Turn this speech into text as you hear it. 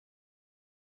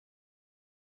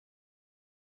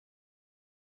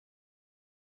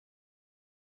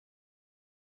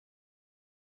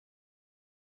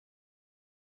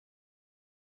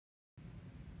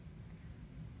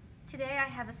Today I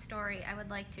have a story I would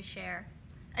like to share.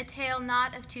 A tale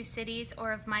not of two cities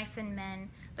or of mice and men,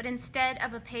 but instead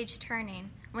of a page turning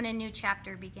when a new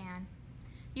chapter began.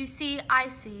 You see, I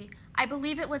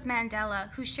believe it was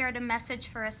Mandela who shared a message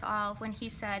for us all when he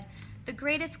said, "The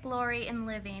greatest glory in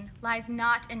living lies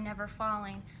not in never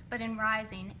falling, but in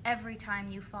rising every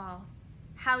time you fall."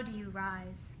 How do you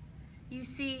rise? You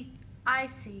see, I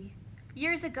see.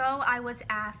 Years ago I was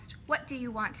asked, what do you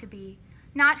want to be?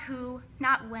 Not who,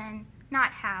 not when,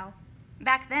 not how.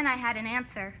 Back then I had an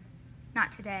answer. Not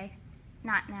today,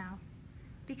 not now.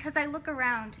 Because I look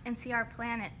around and see our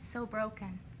planet so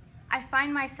broken. I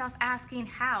find myself asking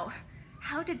how?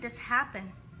 How did this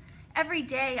happen? Every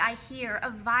day I hear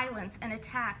of violence and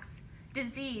attacks,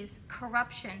 disease,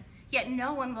 corruption, yet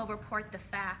no one will report the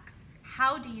facts.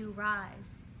 How do you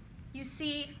rise? You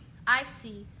see, I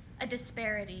see a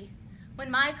disparity. When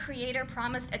my Creator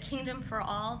promised a kingdom for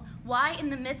all, why in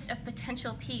the midst of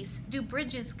potential peace do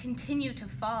bridges continue to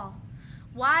fall?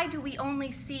 Why do we only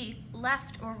see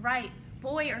left or right,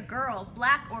 boy or girl,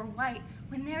 black or white,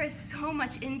 when there is so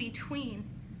much in between?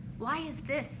 Why is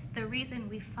this the reason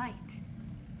we fight?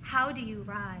 How do you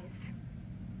rise?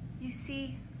 You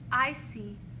see, I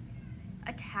see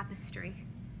a tapestry,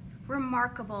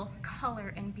 remarkable color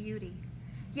and beauty.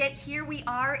 Yet here we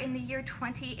are in the year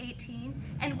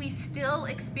 2018, and we still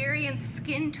experience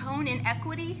skin tone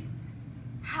inequity?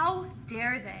 How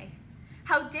dare they?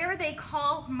 How dare they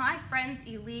call my friends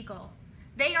illegal?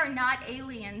 They are not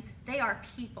aliens, they are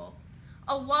people.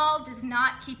 A wall does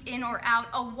not keep in or out,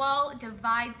 a wall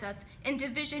divides us, and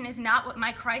division is not what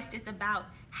my Christ is about.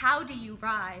 How do you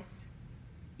rise?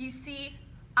 You see,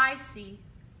 I see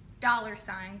dollar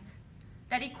signs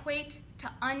that equate to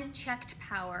unchecked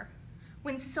power.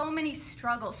 When so many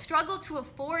struggle to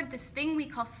afford this thing we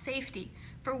call safety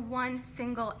for one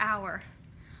single hour.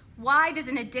 Why does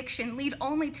an addiction lead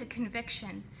only to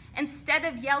conviction? Instead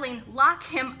of yelling, "Lock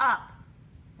him up,"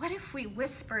 what if we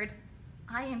whispered,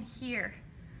 "I am here,"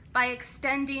 by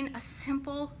extending a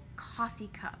simple coffee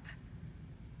cup?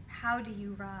 How do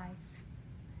you rise?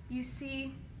 You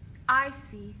see, I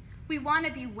see, we want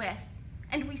to be with,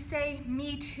 and we say,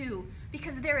 "Me too,"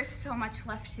 because there is so much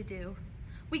left to do.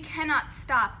 We cannot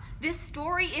stop. This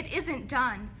story, it isn't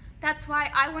done. That's why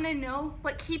I want to know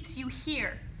what keeps you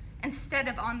here instead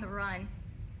of on the run.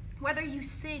 Whether you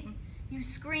sing, you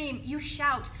scream, you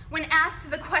shout, when asked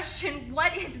the question,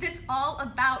 what is this all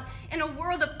about? In a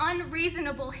world of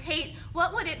unreasonable hate,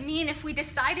 what would it mean if we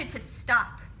decided to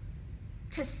stop?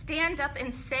 To stand up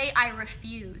and say, "I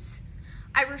refuse.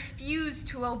 I refuse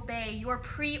to obey your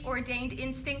preordained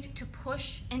instinct to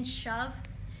push and shove.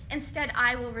 Instead,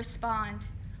 I will respond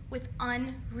with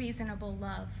unreasonable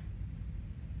love."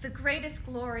 The greatest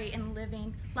glory in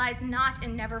living lies not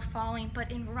in never falling, but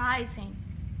in rising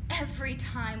every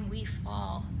time we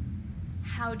fall.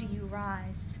 How do you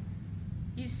rise?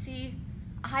 You see,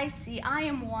 I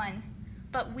am one,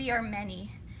 but we are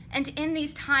many. And in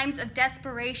these times of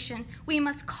desperation, we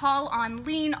must call on,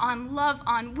 lean on, love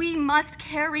on. We must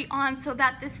carry on so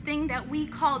that this thing that we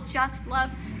call just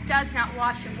love does not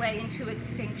wash away into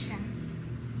extinction.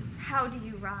 How do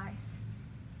you rise?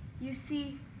 You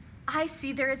see, I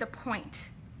see there is a point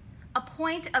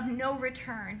of no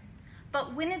return.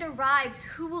 But when it arrives,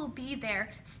 who will be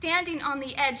there, standing on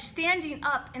the edge, standing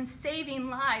up and saving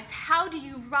lives? How do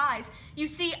you rise? You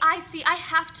see, I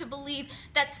have to believe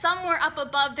that somewhere up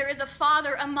above there is a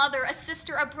father, a mother, a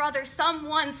sister, a brother,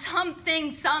 someone,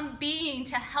 something, some being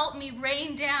to help me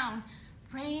rain down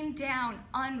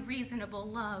unreasonable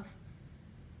love.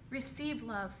 Receive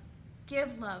love,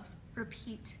 give love,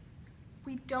 repeat.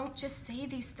 We don't just say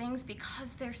these things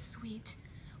because they're sweet.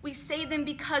 We say them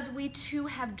because we too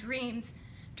have dreams,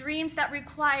 dreams that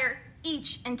require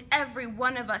each and every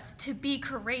one of us to be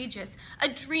courageous, a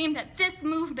dream that this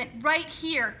movement right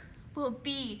here will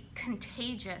be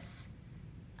contagious.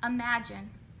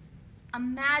 Imagine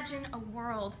a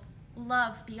world,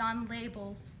 love beyond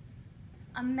labels.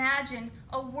 Imagine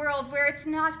a world where it's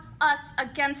not us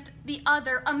against the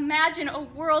other. Imagine a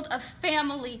world of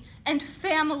family, and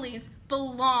families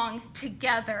belong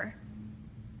together.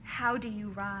 How do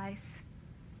you rise?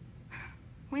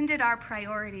 When did our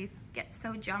priorities get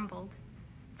so jumbled?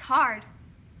 It's hard.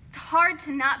 It's hard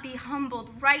to not be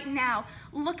humbled right now,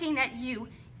 looking at you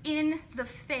in the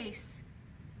face.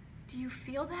 Do you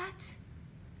feel that?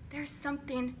 There's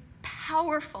something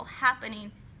powerful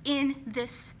happening in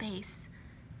this space.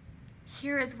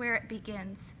 Here is where it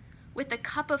begins, with a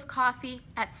cup of coffee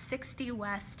at 60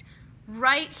 West.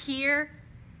 Right here,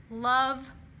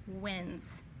 love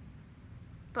wins.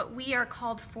 But we are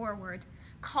called forward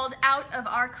called out of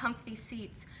our comfy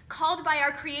seats, called by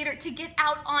our Creator to get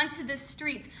out onto the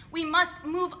streets. We must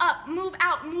move up, move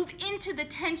out, move into the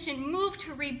tension, move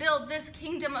to rebuild this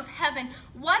kingdom of heaven.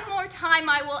 One more time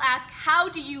I will ask, how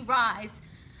do you rise?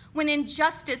 When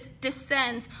injustice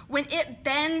descends, when it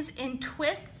bends and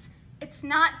twists, it's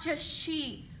not just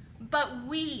she, but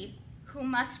we who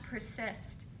must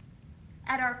persist.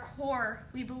 At our core,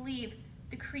 we believe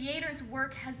the Creator's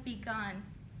work has begun,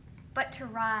 but to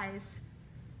rise,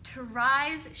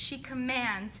 she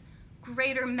commands,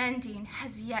 greater mending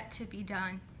has yet to be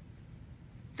done.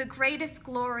 The greatest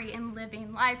glory in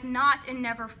living lies not in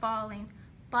never falling,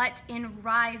 but in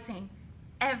rising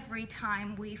every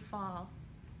time we fall.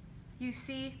 You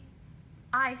see,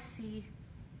 I see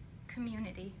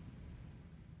community.